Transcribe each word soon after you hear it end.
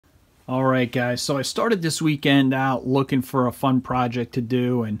All right, guys. So I started this weekend out looking for a fun project to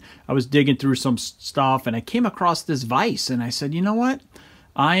do, and I was digging through some stuff, and I came across this vise, and I said, you know what?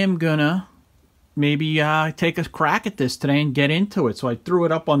 I am gonna maybe take a crack at this today and get into it. So I threw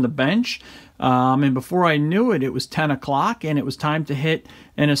it up on the bench, and before I knew it, it was 10 o'clock, and it was time to hit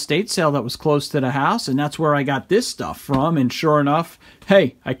an estate sale that was close to the house, and that's where I got this stuff from. And sure enough,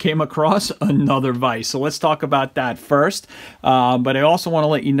 hey, I came across another vise. So let's talk about that first. But I also want to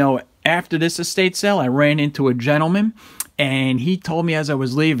let you know, after this estate sale, I ran into a gentleman, and he told me as I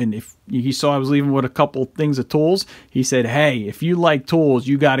was leaving, if he saw I was leaving with a couple things of tools, he said, hey, if you like tools,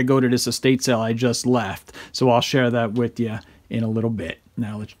 you got to go to this estate sale I just left. So I'll share that with you in a little bit.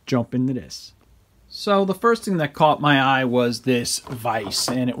 Now let's jump into this. So the first thing that caught my eye was this vise,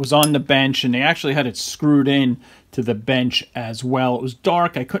 and it was on the bench, and they actually had it screwed in to the bench as well. It was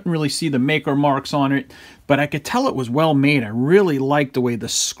dark. I couldn't really see the maker marks on it, but I could tell it was well made. I really liked the way the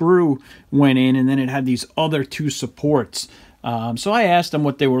screw went in, and then it had these other two supports. So I asked them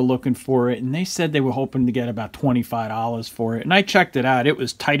what they were looking for it, and they said they were hoping to get about $25 for it. And I checked it out. It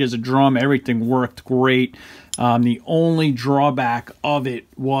was tight as a drum. Everything worked great. The only drawback of it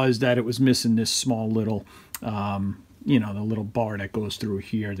was that it was missing this small little, you know, the little bar that goes through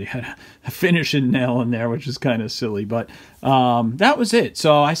here. They had a finishing nail in there, which is kind of silly, but that was it.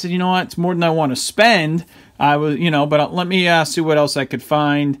 So I said, you know what, it's more than I want to spend. I was, you know, but let me see what else I could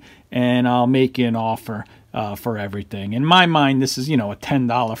find, and I'll make you an offer for everything. In my mind, this is, you know, a $10,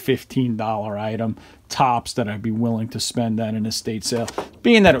 $15 item tops that I'd be willing to spend at an estate sale,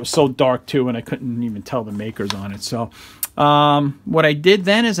 being that it was so dark too, and I couldn't even tell the makers on it. So what I did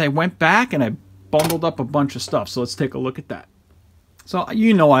then is I went back and I bundled up a bunch of stuff. So let's take a look at that. So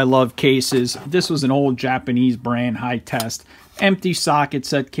you know I love cases. This was an old Japanese brand, Hi-Test, empty socket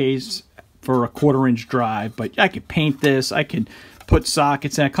set case for a 1/4-inch drive, but I could paint this. I could put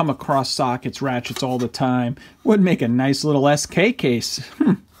sockets in. I come across sockets, ratchets all the time. Would make a nice little SK case.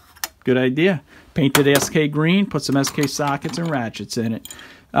 Good idea. Painted SK green, put some SK sockets and ratchets in it.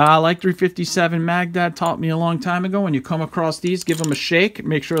 Like 357 Magdad taught me a long time ago, when you come across these, give them a shake.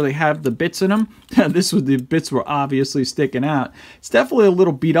 Make sure they have the bits in them. The bits were obviously sticking out. It's definitely a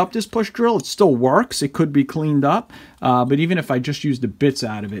little beat up, this push drill. It still works. It could be cleaned up. But even if I just used the bits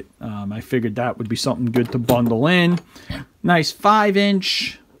out of it, I figured that would be something good to bundle in. Nice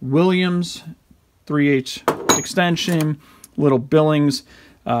 5-inch Williams 3/8 extension. Little Billings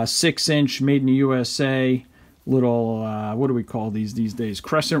 6-inch made in the USA. Little, what do we call these days?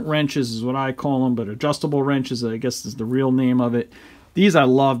 Crescent wrenches is what I call them, but adjustable wrenches, I guess, is the real name of it. These I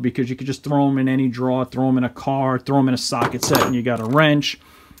love because you could just throw them in any drawer, throw them in a car, throw them in a socket set, and you got a wrench.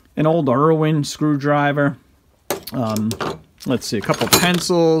 An old Irwin screwdriver. Let's see, a couple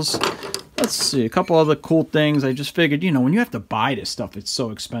pencils. Let's see, a couple other cool things. I just figured, you know, when you have to buy this stuff, it's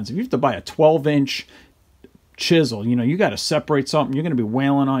so expensive. You have to buy a 12-inch chisel. You know, you got to separate something. You're going to be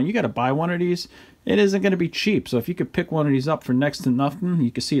wailing on. You got to buy one of these. It isn't going to be cheap. So if you could pick one of these up for next to nothing,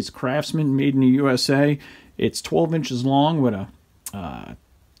 you can see it's Craftsman, made in the USA. It's 12 inches long with a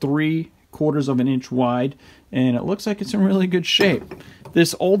 3/4 of an inch wide, and it looks like it's in really good shape.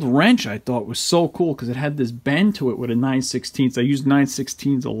 This old wrench I thought was so cool because it had this bend to it with a 9/16. I use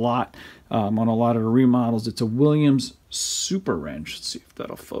 9/16 a lot on a lot of the remodels. It's a Williams Super Wrench. Let's see if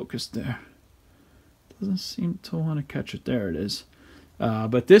that'll focus there. Doesn't seem to want to catch it. There it is.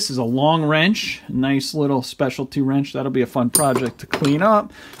 But this is a long wrench, nice little specialty wrench. That'll be a fun project to clean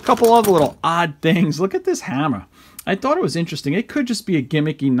up. A couple other little odd things. Look at this hammer. I thought it was interesting. It could just be a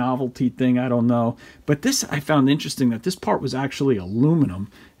gimmicky novelty thing, I don't know. But this I found interesting, that this part was actually aluminum.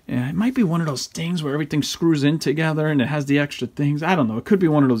 And it might be one of those things where everything screws in together and it has the extra things. I don't know. It could be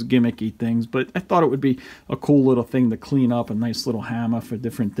one of those gimmicky things, but I thought it would be a cool little thing to clean up, a nice little hammer for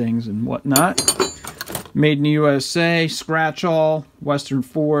different things and whatnot. Made in the USA, scratch all, Western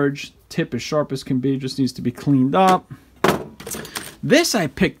Forge, tip as sharp as can be, just needs to be cleaned up. This I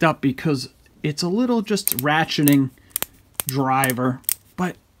picked up because it's a little just ratcheting driver,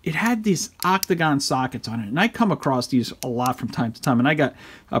 but it had these octagon sockets on it, and I come across these a lot from time to time, and I got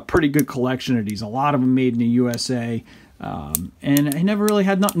a pretty good collection of these, a lot of them made in the USA, and I never really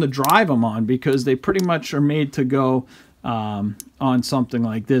had nothing to drive them on because they pretty much are made to go on something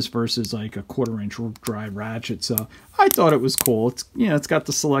like this versus like a 1/4-inch drive ratchet. So I thought it was cool. It's, you know, it's got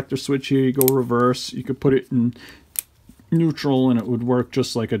the selector switch here. You go reverse. You could put it in neutral and it would work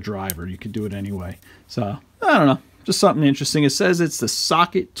just like a driver. You could do it anyway. So I don't know, just something interesting. It says it's the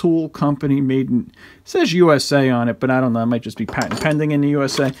Socket Tool Company, made in, it says USA on it, but I don't know. It might just be patent pending in the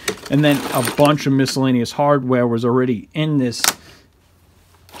USA. And then a bunch of miscellaneous hardware was already in this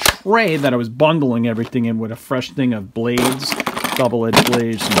tray that I was bundling everything in, with a fresh thing of blades. double-edged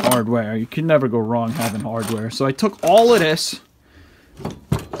blades, some hardware. You can never go wrong having hardware. So I took all of this,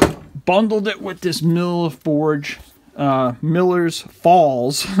 bundled it with this Miller's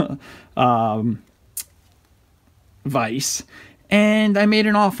Falls vise, and I made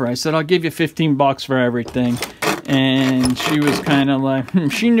an offer. I said, I'll give you 15 bucks for everything. And she was kind of like,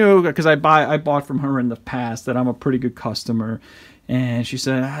 she knew, because I bought from her in the past, that I'm a pretty good customer. And she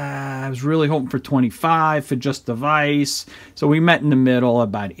said, I was really hoping for 25 for just the vise. So we met in the middle,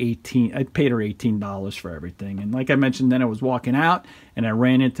 about 18. I paid her $18 for everything. And like I mentioned, then I was walking out and I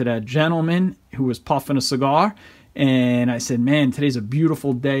ran into that gentleman who was puffing a cigar. And I said, man, today's a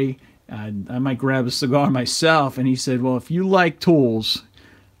beautiful day. I might grab a cigar myself. And he said, well, if you like tools,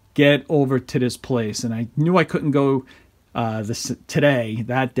 get over to this place. And I knew I couldn't go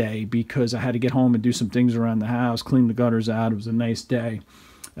that day, because I had to get home and do some things around the house, clean the gutters out. It was a nice day.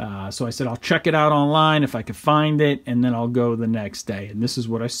 So I said, I'll check it out online if I could find it, and then I'll go the next day. And this is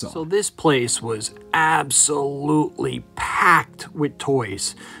what I saw. So this place was absolutely packed with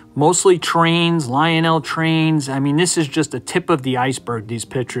toys. Mostly trains, Lionel trains. I mean, this is just the tip of the iceberg, these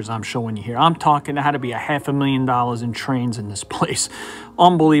pictures I'm showing you here. I'm talking, there had to be $500,000 in trains in this place.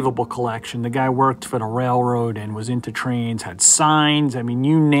 Unbelievable collection. The guy worked for the railroad and was into trains, had signs. I mean,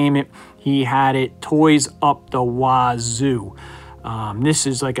 you name it, he had it. Toys up the wazoo. This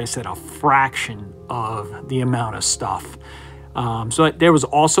is, like I said, a fraction of the amount of stuff. So there was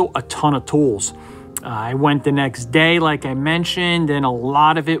also a ton of tools. I went the next day, like I mentioned, and a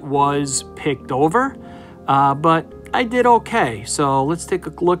lot of it was picked over, but I did okay. So let's take a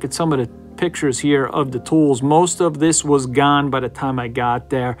look at some of the pictures here of the tools. Most of this was gone by the time I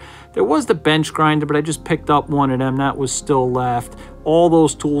got there. There was the bench grinder, but I just picked up one of them. That was still left. All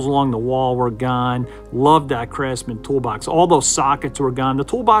those tools along the wall were gone. Loved that Craftsman toolbox. All those sockets were gone. The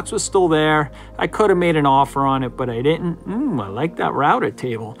toolbox was still there. I could have made an offer on it, but I didn't. I like that router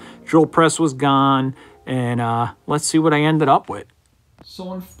table. Drill press was gone, and let's see what I ended up with.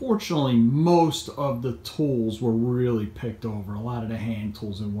 So unfortunately, most of the tools were really picked over, a lot of the hand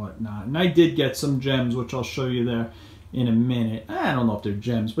tools and whatnot. And I did get some gems, which I'll show you there in a minute. I don't know if they're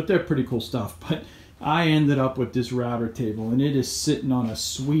gems, but they're pretty cool stuff. But I ended up with this router table, and it is sitting on a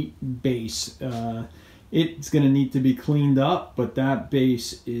sweet base. It's going to need to be cleaned up, but that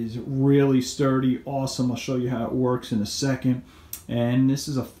base is really sturdy, awesome. I'll show you how it works in a second. And this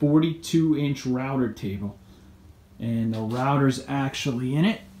is a 42-inch router table. And the router's actually in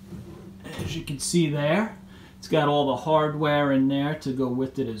it, as you can see there. It's got all the hardware in there to go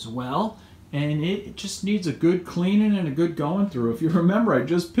with it as well. And it just needs a good cleaning and a good going through. If you remember, I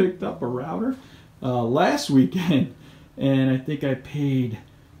just picked up a router last weekend, and I think I paid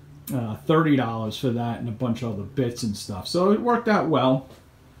 $30 for that and a bunch of other bits and stuff. So it worked out well,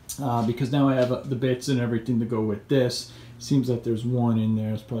 because now I have the bits and everything to go with this. Seems like there's one in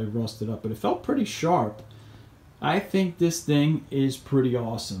there. It's probably rusted up, but it felt pretty sharp. I think this thing is pretty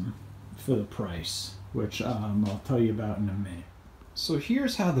awesome for the price, which I'll tell you about in a minute. So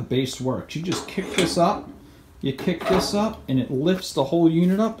here's how the base works. You just kick this up, you kick this up, and it lifts the whole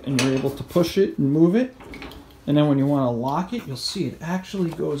unit up, and you're able to push it and move it. And then when you want to lock it, you'll see it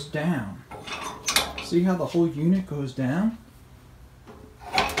actually goes down. See how the whole unit goes down?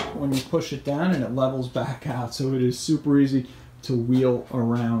 When you push it down, and it levels back out. So it is super easy to wheel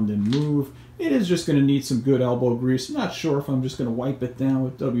around and move. It is just going to need some good elbow grease. I'm not sure if I'm just going to wipe it down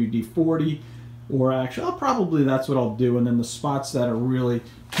with WD-40, or actually, probably that's what I'll do. And then the spots that are really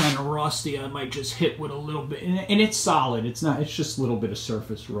kind of rusty, I might just hit with a little bit. And it's solid. It's not. It's just a little bit of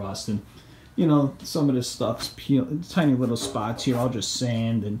surface rust. And you know, some of this stuff's tiny little spots here. I'll just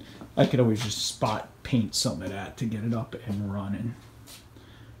sand, and I could always just spot paint some of that to get it up and running.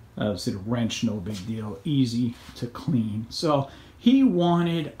 See, the wrench, no big deal, easy to clean. So he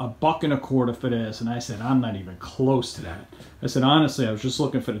wanted $1.25 for this, and I said, I'm not even close to that. I said, honestly, I was just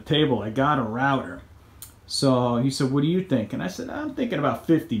looking for the table. I got a router. So he said, what do you think? And I said, I'm thinking about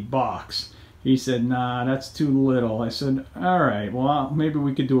 50 bucks. He said, nah, that's too little. I said, all right, well, maybe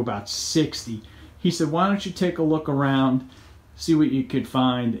we could do about 60. He said, why don't you take a look around, see what you could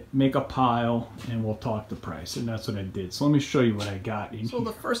find, make a pile, and we'll talk the price. And that's what I did. So let me show you what I got in here. So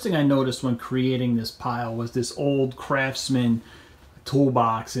the first thing I noticed when creating this pile was this old Craftsman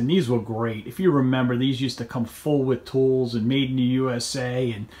toolbox, and these were great. If you remember, these used to come full with tools and made in the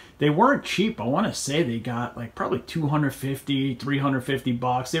USA, and they weren't cheap. I want to say they got like probably 250, 350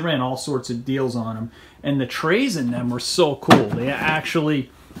 bucks. They ran all sorts of deals on them, and the trays in them were so cool. They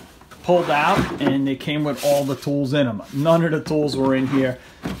actually pulled out, and they came with all the tools in them. None of the tools were in here.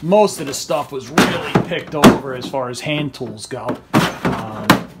 Most of the stuff was really picked over as far as hand tools go.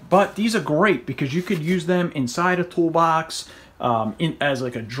 But these are great because you could use them inside a toolbox. as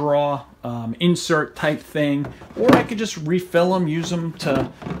like a draw insert type thing, or I could just refill them, use them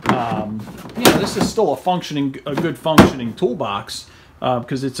to, you know, this is still a good functioning toolbox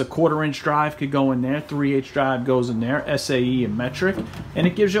because it's a 1/4-inch drive could go in there, 3/8 drive goes in there, SAE and metric, and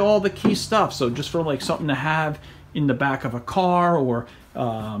it gives you all the key stuff. So just for like something to have in the back of a car or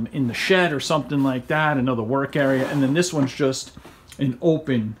in the shed or something like that, another work area. And then this one's just an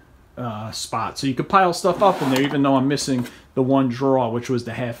open spot, so you could pile stuff up in there, even though I'm missing the one drawer, which was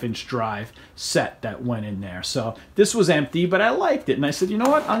the 1/2-inch drive set that went in there. So this was empty, but I liked it, and I said, you know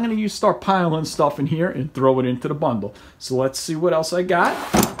what, I'm going to start piling stuff in here and throw it into the bundle. So let's see what else I got.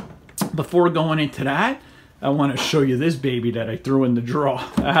 Before going into that, I want to show you this baby that I threw in the drawer.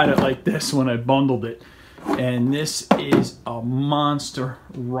 I had it like this when I bundled it, and this is a monster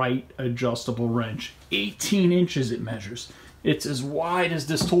right adjustable wrench. 18 inches it measures. It's as wide as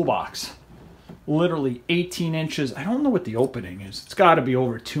this toolbox. Literally 18 inches. I don't know what the opening is. It's got to be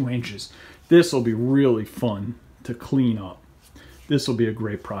over 2 inches. This will be really fun to clean up. This will be a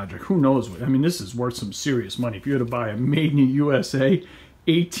great project. Who knows what? I mean, this is worth some serious money. If you had to buy a made in the USA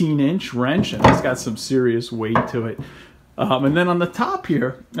 18-inch wrench, and it's got some serious weight to it. And then on the top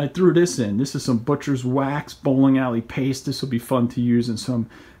here, I threw this in. This is some butcher's wax bowling alley paste. This will be fun to use in some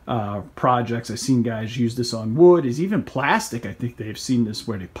projects. I've seen guys use this on wood. Is even plastic. I think they've seen this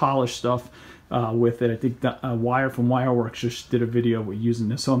where they polish stuff with it. I think Wire from Wireworks just did a video with using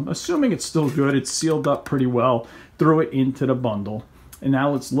this. So I'm assuming it's still good. It's sealed up pretty well. Threw it into the bundle. And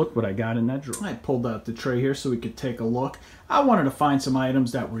now let's look what I got in that drawer. I pulled out the tray here so we could take a look. I wanted to find some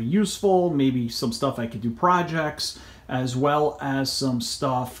items that were useful, maybe some stuff I could do projects, as well as some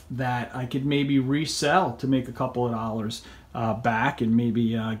stuff that I could maybe resell to make a couple of dollars back, and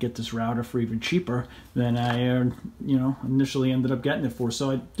maybe get this router for even cheaper than I initially ended up getting it for.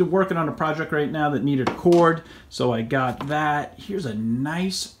 So I'm working on a project right now that needed a cord, so I got that. Here's a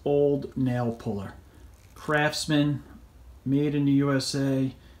nice old nail puller. Craftsman, made in the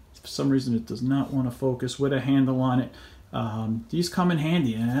USA. For some reason it does not want to focus, with a handle on it. These come in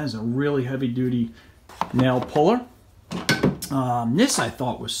handy, and it has a really heavy duty nail puller. This I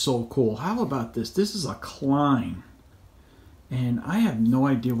thought was so cool. How about this? This is a Klein, and I have no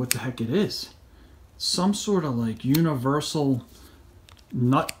idea what the heck it is. Some sort of like universal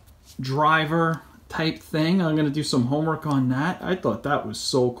nut driver type thing. I'm going to do some homework on that. I thought that was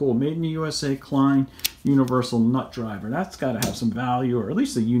so cool. Made in the USA, Klein universal nut driver. That's got to have some value, or at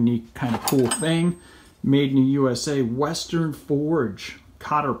least a unique kind of cool thing. Made in the USA, Western Forge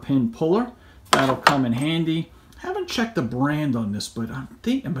cotter pin puller. That'll come in handy. Haven't checked the brand on this, but I'm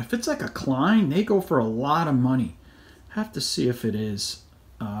thinking if it's like a Klein, they go for a lot of money. Have to see if it is.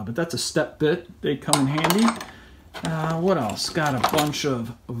 But that's a step bit. They come in handy. What else? Got a bunch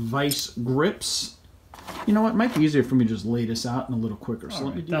of vice grips. You know what? It might be easier for me to just lay this out in a little quicker. So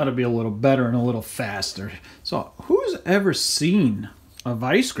let me do that'll be a little better and a little faster. So who's ever seen a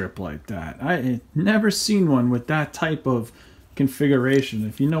vice grip like that? I've never seen one with that type of configuration.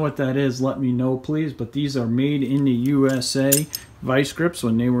 If you know what that is, let me know, please. But these are made in the USA vice grips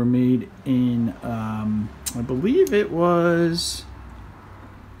when they were made in, I believe it was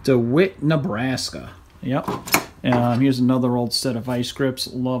DeWitt, Nebraska. Yep. Here's another old set of vice grips.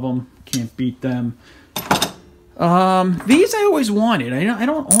 Love them. Can't beat them. These I always wanted. I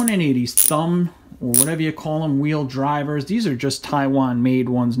don't own any of these thumb or whatever you call them, wheel drivers. These are just Taiwan made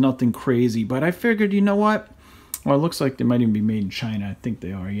ones, nothing crazy. But I figured, you know what? Well, it looks like they might even be made in China. I think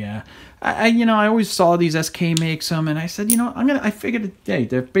they are, yeah. I always saw these, SK makes them, and I said, you know, I figured, hey,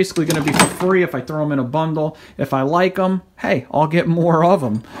 they're basically going to be for free if I throw them in a bundle. If I like them, hey, I'll get more of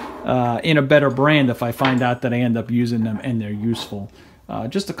them in a better brand if I find out that I end up using them and they're useful.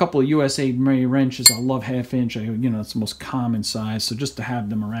 Just a couple of USA made wrenches. I love 1/2 inch. It's the most common size. So just to have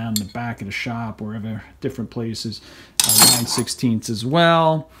them around the back of the shop, wherever, different places. 9/16 as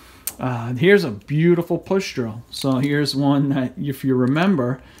well. Here's a beautiful push drill. So here's one that, if you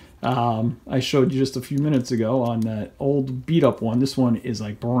remember, I showed you just a few minutes ago on that old beat up one. This one is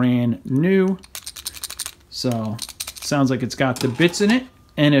like brand new. So sounds like it's got the bits in it.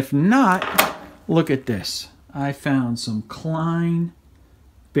 And if not, look at this. I found some Klein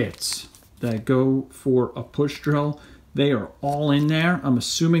bits that go for a push drill. They are all in there. I'm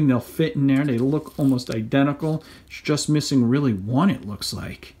assuming they'll fit in there. They look almost identical. It's just missing really one, it looks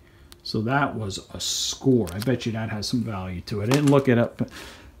like. So that was a score. I bet you that has some value to it. I didn't look it up.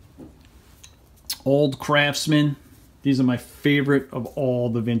 Old Craftsman. These are my favorite of all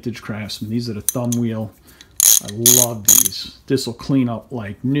the vintage Craftsman. These are the thumb wheel. I love these. This will clean up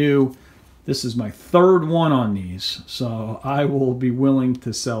like new. This is my third one on these, so I will be willing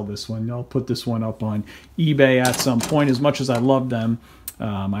to sell this one. I'll put this one up on eBay at some point. As much as I love them,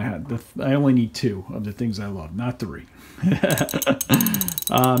 I only need 2 of the things I love, not 3.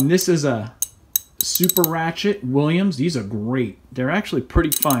 This is a Super Ratchet Williams. These are great. They're actually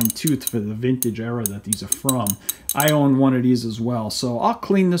pretty fine tooth for the vintage era that these are from. I own one of these as well, so I'll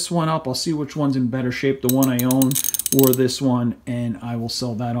clean this one up. I'll see which one's in better shape, the one I own or this one, and I will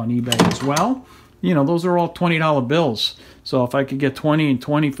sell that on eBay as well. You know, those are all $20 bills, so if I could get 20 and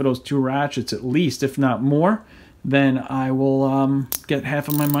 20 for those 2 ratchets at least, if not more, then I will get half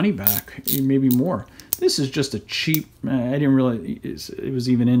of my money back, maybe more. This is just a cheap, I didn't really, it was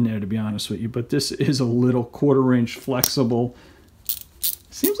even in there to be honest with you, but this is a little 1/4 inch flexible.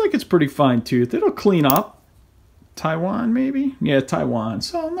 Seems like it's pretty fine tooth. It'll clean up. Taiwan maybe? Yeah, Taiwan.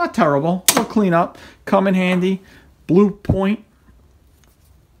 So not terrible. It'll clean up. Come in handy. Blue point.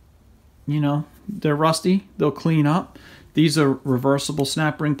 You know, they're rusty. They'll clean up. These are reversible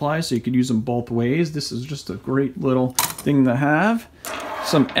snap ring pliers, so you could use them both ways. This is just a great little thing to have.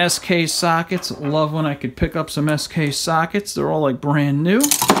 Some SK sockets. Love when I could pick up some SK sockets. They're all like brand new.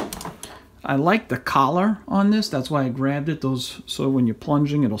 I like the collar on this. That's why I grabbed it. Those, so when you're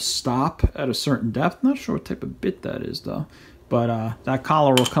plunging, it'll stop at a certain depth. Not sure what type of bit that is though. But that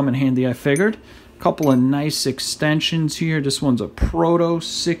collar will come in handy, I figured. A couple of nice extensions here. This one's a Proto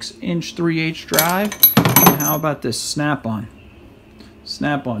 6-inch 3/8 drive. And how about this Snap-on?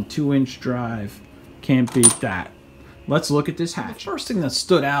 Snap-on 2-inch drive. Can't beat that. Let's look at this hatchet. The first thing that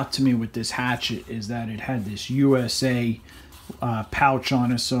stood out to me with this hatchet is that it had this USA pouch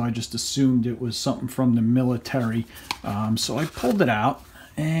on it, so I just assumed it was something from the military. So I pulled it out,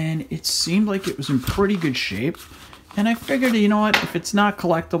 and it seemed like it was in pretty good shape. And I figured, you know what, if it's not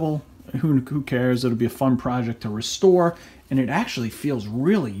collectible, who cares? It'll be a fun project to restore, and it actually feels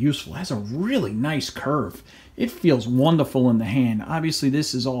really useful. It has a really nice curve. It feels wonderful in the hand. Obviously,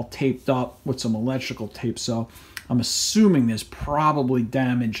 this is all taped up with some electrical tape, so I'm assuming there's probably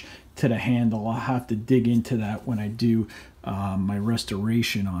damage to the handle. I'll have to dig into that when I do my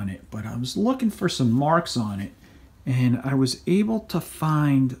restoration on it. But I was looking for some marks on it, and I was able to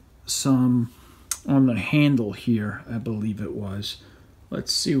find some on the handle here, I believe it was.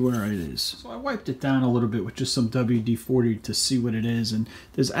 Let's see where it is. So I wiped it down a little bit with just some WD-40 to see what it is, and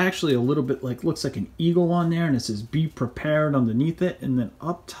there's actually a little bit like, looks like an eagle on there, and it says be prepared underneath it, and then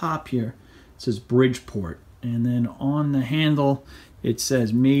up top here it says Bridgeport, and then on the handle it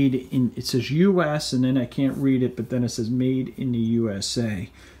says made in, it says US, and then I can't read it, but then it says made in the USA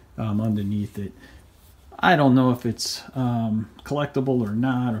underneath it. I don't know if it's collectible or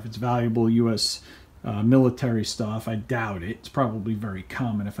not, or if it's valuable US military stuff. I doubt it. It's probably very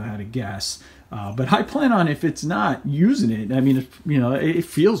common if I had to guess. But I plan on, if it's not, using it. I mean, you know, it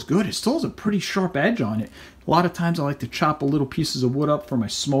feels good. It still has a pretty sharp edge on it. A lot of times I like to chop little pieces of wood up for my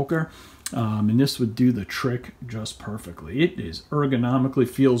smoker. And this would do the trick just perfectly. It is ergonomically,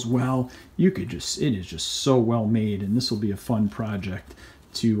 feels well. You could just, it is just so well made, and this will be a fun project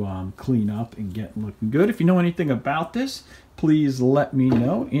to clean up and get looking good. If you know anything about this, please let me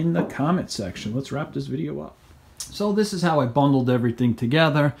know in the comment section. Let's wrap this video up. So this is how I bundled everything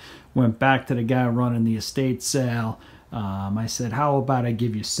together. Went back to the guy running the estate sale. I said, how about I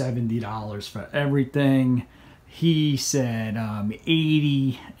give you $70 for everything? He said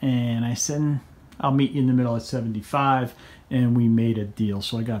 80, and I said, I'll meet you in the middle at 75, and we made a deal.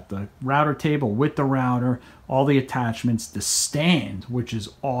 So I got the router table with the router, all the attachments, the stand, which is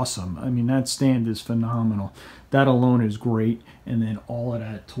awesome. I mean, that stand is phenomenal. That alone is great, and then all of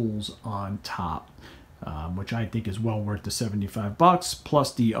that tools on top, which I think is well worth the 75 bucks,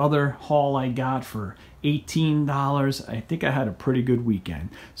 plus the other haul I got for $18. I think I had a pretty good weekend.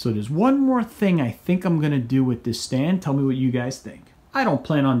 So there's one more thing I think I'm gonna do with this stand. Tell me what you guys think. I don't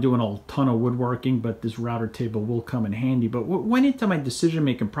plan on doing a ton of woodworking, but this router table will come in handy. But what went into my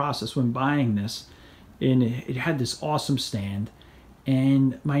decision-making process when buying this, and it had this awesome stand,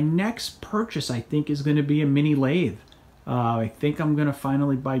 and my next purchase, I think, is gonna be a mini lathe. I think I'm gonna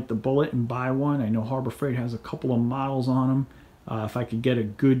finally bite the bullet and buy one. I know Harbor Freight has a couple of models on them. If I could get a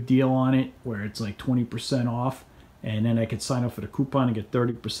good deal on it where it's like 20% off, and then I could sign up for the coupon and get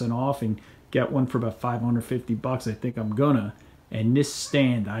 30% off and get one for about 550 bucks, I think I'm gonna. And this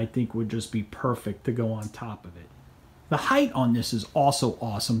stand, I think, would just be perfect to go on top of it. The height on this is also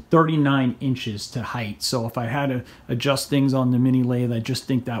awesome, 39 inches to height. So if I had to adjust things on the mini lathe, I just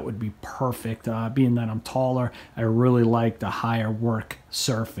think that would be perfect. Being that I'm taller, I really like the higher work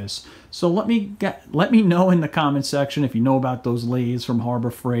surface. So let me know in the comment section if you know about those lathes from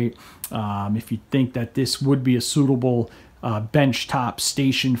Harbor Freight. If you think that this would be a suitable benchtop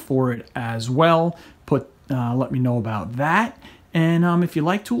station for it as well. Let me know about that. And if you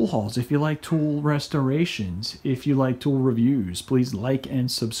like tool hauls, if you like tool restorations, if you like tool reviews, please like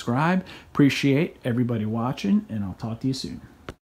and subscribe. Appreciate everybody watching, and I'll talk to you soon.